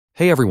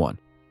Hey everyone,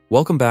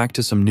 welcome back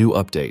to some new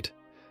update.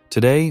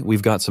 Today,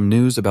 we've got some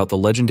news about the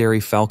legendary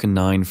Falcon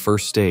 9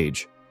 first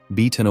stage,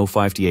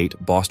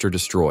 B1058 booster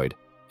destroyed,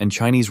 and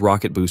Chinese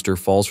rocket booster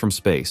falls from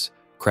space,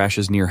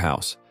 crashes near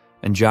house,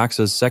 and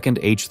JAXA's second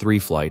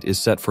H3 flight is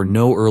set for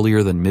no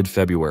earlier than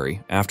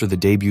mid-February after the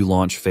debut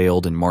launch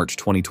failed in March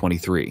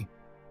 2023.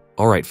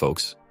 Alright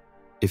folks,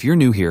 if you're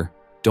new here,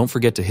 don't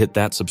forget to hit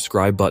that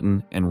subscribe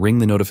button and ring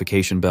the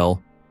notification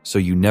bell so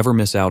you never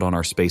miss out on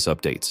our space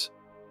updates.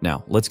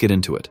 Now, let's get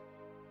into it.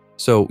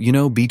 So, you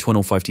know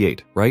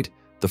B1058, right?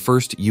 The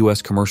first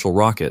US commercial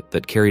rocket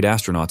that carried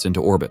astronauts into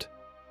orbit.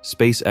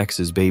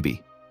 SpaceX's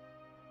baby.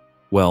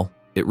 Well,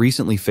 it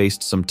recently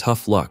faced some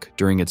tough luck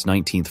during its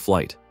 19th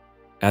flight.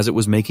 As it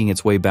was making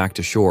its way back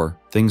to shore,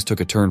 things took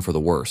a turn for the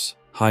worse.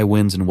 High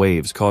winds and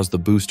waves caused the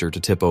booster to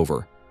tip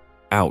over.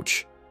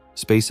 Ouch.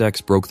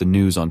 SpaceX broke the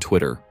news on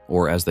Twitter,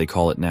 or as they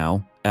call it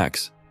now,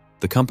 X.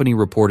 The company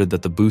reported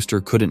that the booster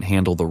couldn't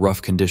handle the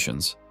rough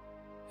conditions.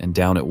 And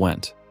down it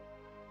went.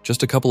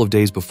 Just a couple of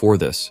days before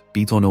this,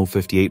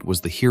 B1058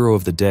 was the hero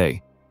of the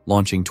day,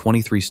 launching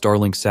 23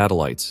 Starlink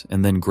satellites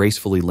and then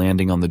gracefully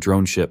landing on the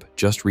drone ship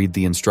Just Read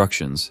the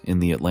Instructions in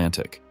the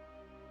Atlantic.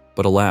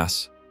 But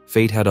alas,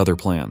 fate had other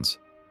plans.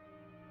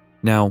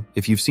 Now,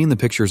 if you've seen the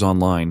pictures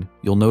online,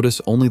 you'll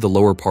notice only the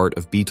lower part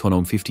of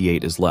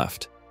B1058 is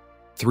left.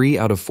 3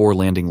 out of 4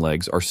 landing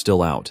legs are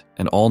still out,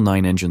 and all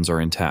 9 engines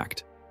are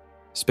intact.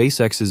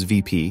 SpaceX's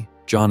VP,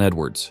 John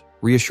Edwards,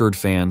 reassured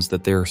fans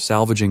that they're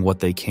salvaging what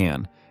they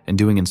can and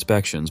doing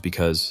inspections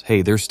because,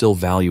 hey, there's still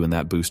value in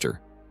that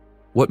booster.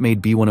 What made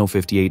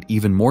B1058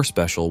 even more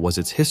special was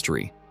its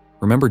history.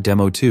 Remember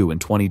Demo 2 in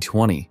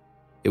 2020?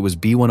 It was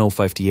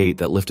B1058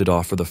 that lifted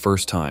off for the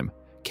first time,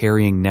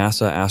 carrying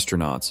NASA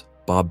astronauts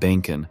Bob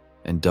Behnken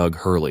and Doug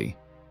Hurley.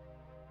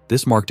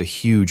 This marked a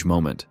huge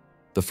moment,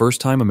 the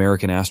first time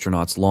American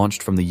astronauts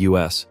launched from the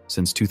US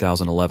since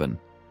 2011.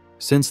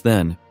 Since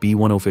then,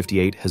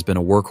 B1058 has been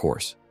a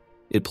workhorse.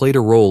 It played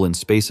a role in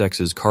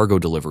SpaceX's cargo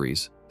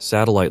deliveries,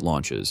 satellite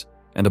launches,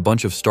 and a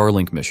bunch of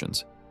Starlink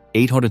missions,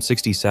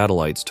 860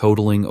 satellites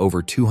totaling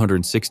over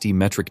 260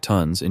 metric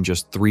tons in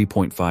just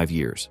 3.5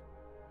 years.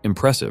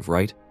 Impressive,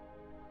 right?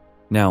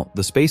 Now,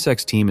 the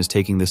SpaceX team is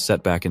taking this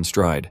setback in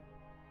stride.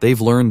 They've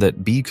learned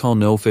that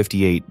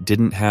B1058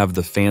 didn't have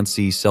the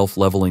fancy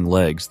self-leveling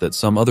legs that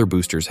some other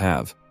boosters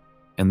have,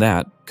 and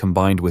that,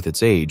 combined with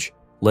its age,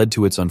 led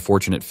to its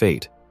unfortunate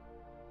fate.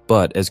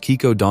 But as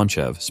Kiko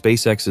Donchev,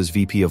 SpaceX's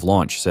VP of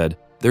Launch, said,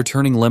 they're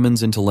turning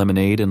lemons into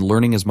lemonade and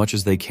learning as much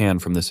as they can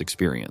from this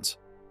experience.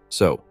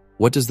 So,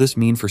 what does this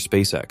mean for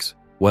SpaceX?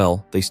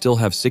 Well, they still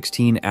have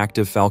 16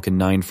 active Falcon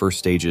 9 first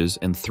stages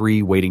and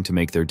 3 waiting to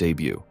make their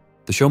debut.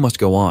 The show must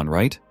go on,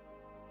 right?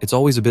 It's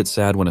always a bit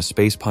sad when a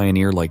space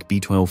pioneer like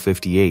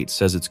B1058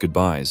 says its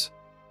goodbyes.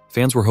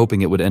 Fans were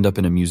hoping it would end up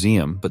in a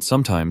museum, but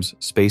sometimes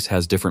space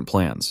has different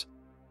plans.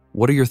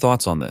 What are your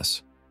thoughts on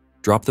this?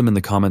 Drop them in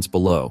the comments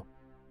below.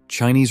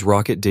 Chinese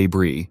rocket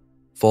debris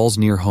falls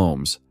near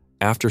homes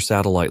after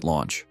satellite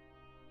launch.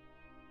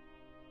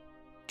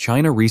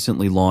 China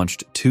recently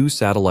launched 2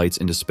 satellites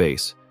into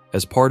space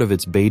as part of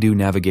its Beidou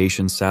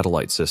navigation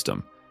satellite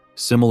system,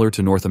 similar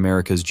to North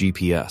America's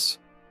GPS.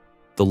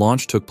 The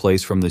launch took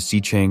place from the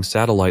Xichang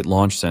Satellite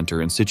Launch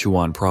Center in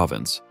Sichuan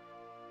Province,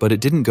 but it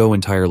didn't go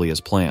entirely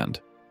as planned.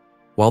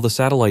 While the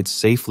satellites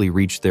safely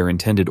reached their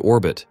intended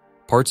orbit,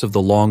 parts of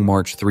the Long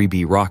March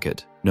 3B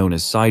rocket, known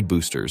as side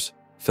boosters,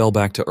 fell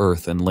back to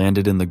Earth and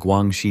landed in the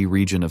Guangxi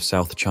region of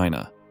South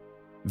China.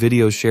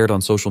 Videos shared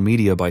on social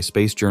media by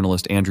space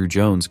journalist Andrew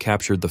Jones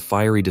captured the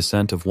fiery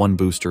descent of one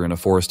booster in a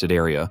forested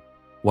area,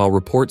 while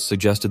reports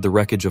suggested the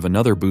wreckage of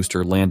another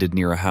booster landed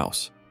near a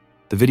house.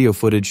 The video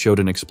footage showed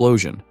an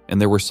explosion,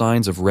 and there were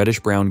signs of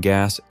reddish-brown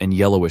gas and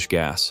yellowish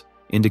gas,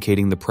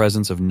 indicating the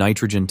presence of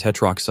nitrogen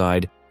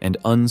tetroxide and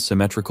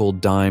unsymmetrical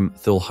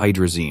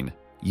dimethylhydrazine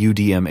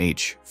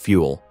 (UDMH)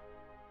 fuel.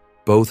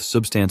 Both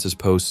substances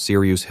pose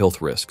serious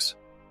health risks.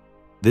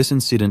 This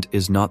incident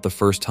is not the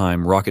first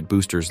time rocket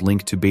boosters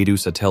linked to Beidou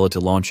satellite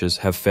launches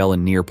have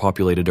fallen near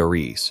populated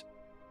areas.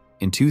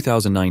 In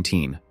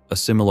 2019, a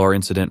similar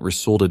incident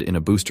resulted in a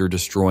booster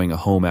destroying a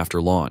home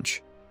after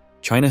launch.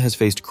 China has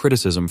faced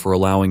criticism for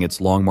allowing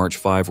its Long March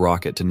 5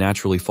 rocket to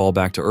naturally fall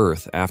back to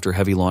Earth after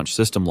heavy launch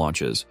system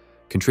launches,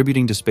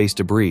 contributing to space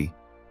debris.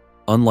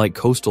 Unlike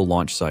coastal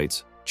launch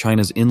sites,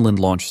 China's inland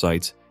launch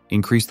sites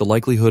increase the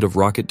likelihood of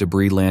rocket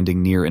debris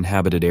landing near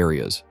inhabited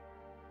areas.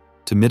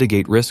 To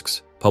mitigate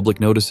risks,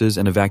 public notices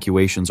and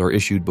evacuations are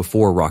issued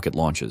before rocket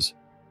launches.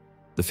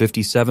 The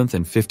 57th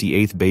and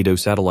 58th Beidou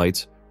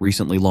satellites,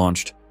 recently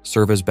launched,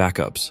 serve as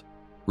backups,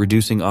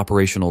 reducing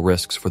operational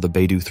risks for the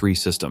Beidou 3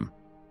 system.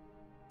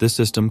 This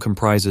system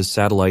comprises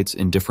satellites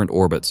in different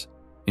orbits,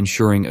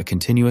 ensuring a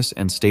continuous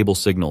and stable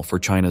signal for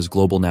China's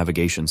global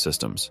navigation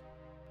systems.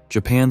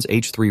 Japan's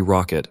H3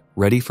 rocket,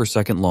 ready for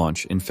second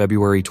launch in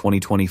February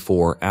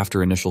 2024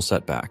 after initial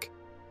setback.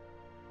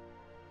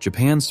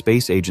 Japan's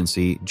space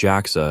agency,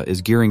 JAXA,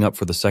 is gearing up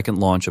for the second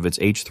launch of its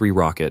H3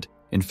 rocket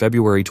in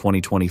February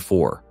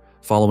 2024,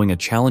 following a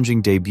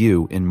challenging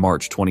debut in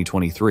March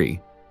 2023.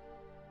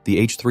 The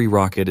H-3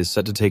 rocket is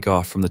set to take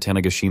off from the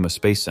Tanegashima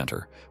Space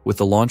Center, with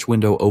the launch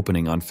window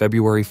opening on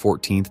February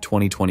 14,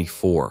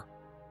 2024.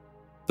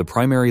 The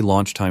primary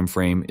launch time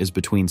frame is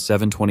between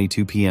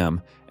 7:22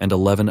 p.m. and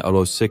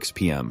 11:06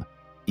 p.m.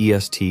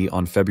 EST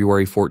on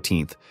February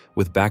 14th,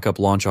 with backup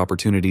launch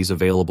opportunities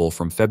available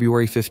from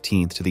February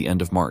 15th to the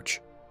end of March.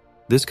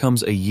 This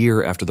comes a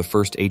year after the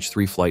first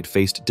H-3 flight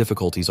faced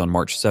difficulties on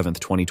March 7,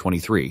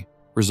 2023,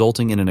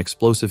 resulting in an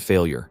explosive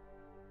failure.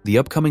 The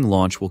upcoming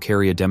launch will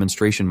carry a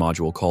demonstration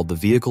module called the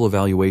Vehicle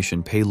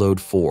Evaluation Payload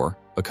 4,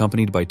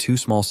 accompanied by two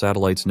small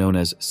satellites known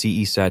as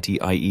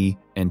CESAT-IE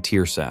and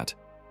TIRSAT.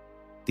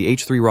 The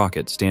H-3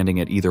 rocket, standing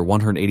at either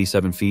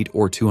 187 feet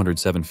or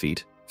 207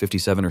 feet,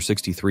 57 or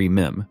 63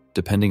 mm,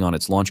 depending on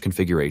its launch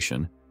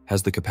configuration,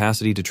 has the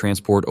capacity to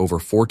transport over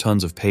 4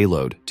 tons of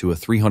payload to a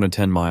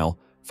 310-mile,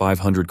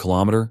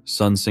 500-kilometer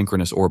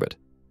sun-synchronous orbit,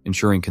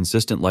 ensuring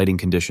consistent lighting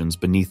conditions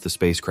beneath the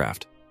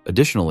spacecraft.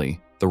 Additionally,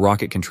 the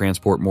rocket can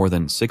transport more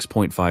than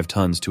 6.5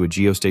 tons to a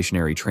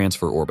geostationary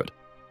transfer orbit,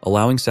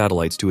 allowing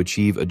satellites to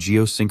achieve a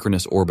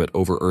geosynchronous orbit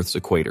over Earth's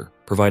equator,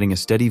 providing a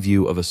steady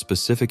view of a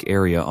specific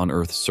area on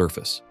Earth's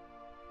surface.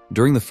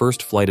 During the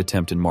first flight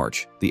attempt in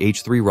March, the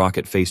H-3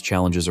 rocket faced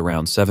challenges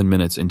around 7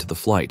 minutes into the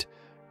flight,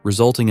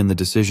 resulting in the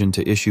decision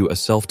to issue a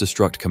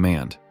self-destruct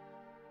command.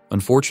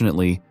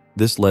 Unfortunately,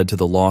 this led to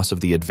the loss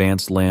of the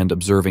Advanced Land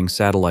Observing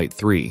Satellite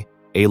 3,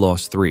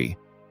 ALOS-3,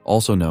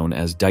 also known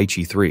as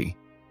Daiichi 3.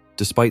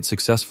 Despite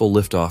successful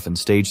liftoff and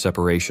stage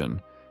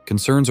separation,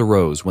 concerns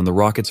arose when the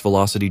rocket's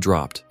velocity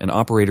dropped and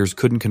operators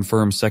couldn't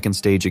confirm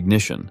second-stage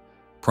ignition,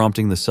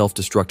 prompting the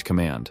self-destruct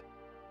command.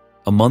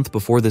 A month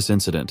before this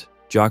incident,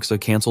 JAXA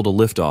canceled a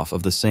liftoff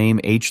of the same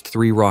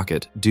H-3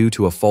 rocket due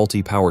to a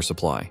faulty power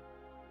supply.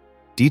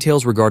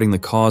 Details regarding the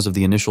cause of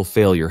the initial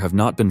failure have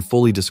not been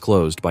fully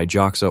disclosed by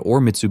JAXA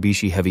or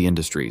Mitsubishi Heavy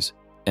Industries,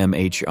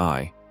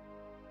 MHI.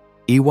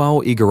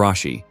 Iwao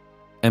Igarashi,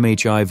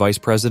 MHI Vice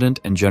President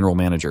and General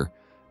Manager,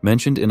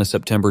 mentioned in a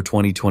September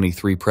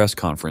 2023 press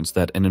conference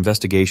that an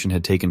investigation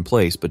had taken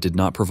place but did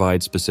not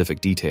provide specific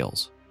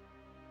details.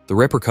 The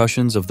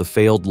repercussions of the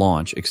failed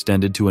launch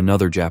extended to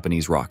another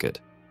Japanese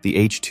rocket, the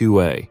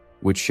H-2A,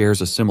 which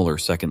shares a similar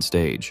second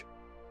stage.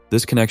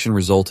 This connection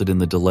resulted in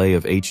the delay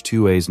of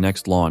H-2A's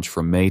next launch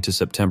from May to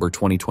September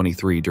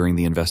 2023 during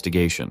the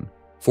investigation.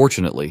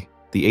 Fortunately,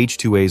 the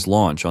H-2A's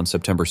launch on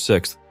September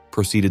 6th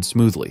proceeded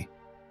smoothly,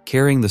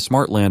 carrying the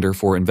Smart Lander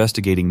for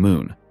Investigating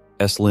Moon,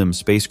 SLIM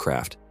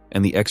spacecraft,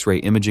 and the X-ray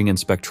Imaging and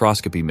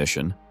Spectroscopy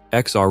mission,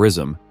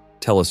 XRISM,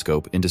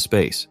 telescope into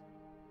space.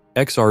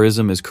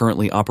 XRISM is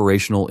currently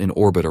operational in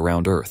orbit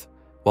around Earth,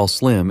 while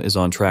SLIM is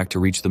on track to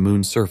reach the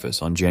Moon's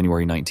surface on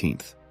January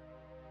 19th.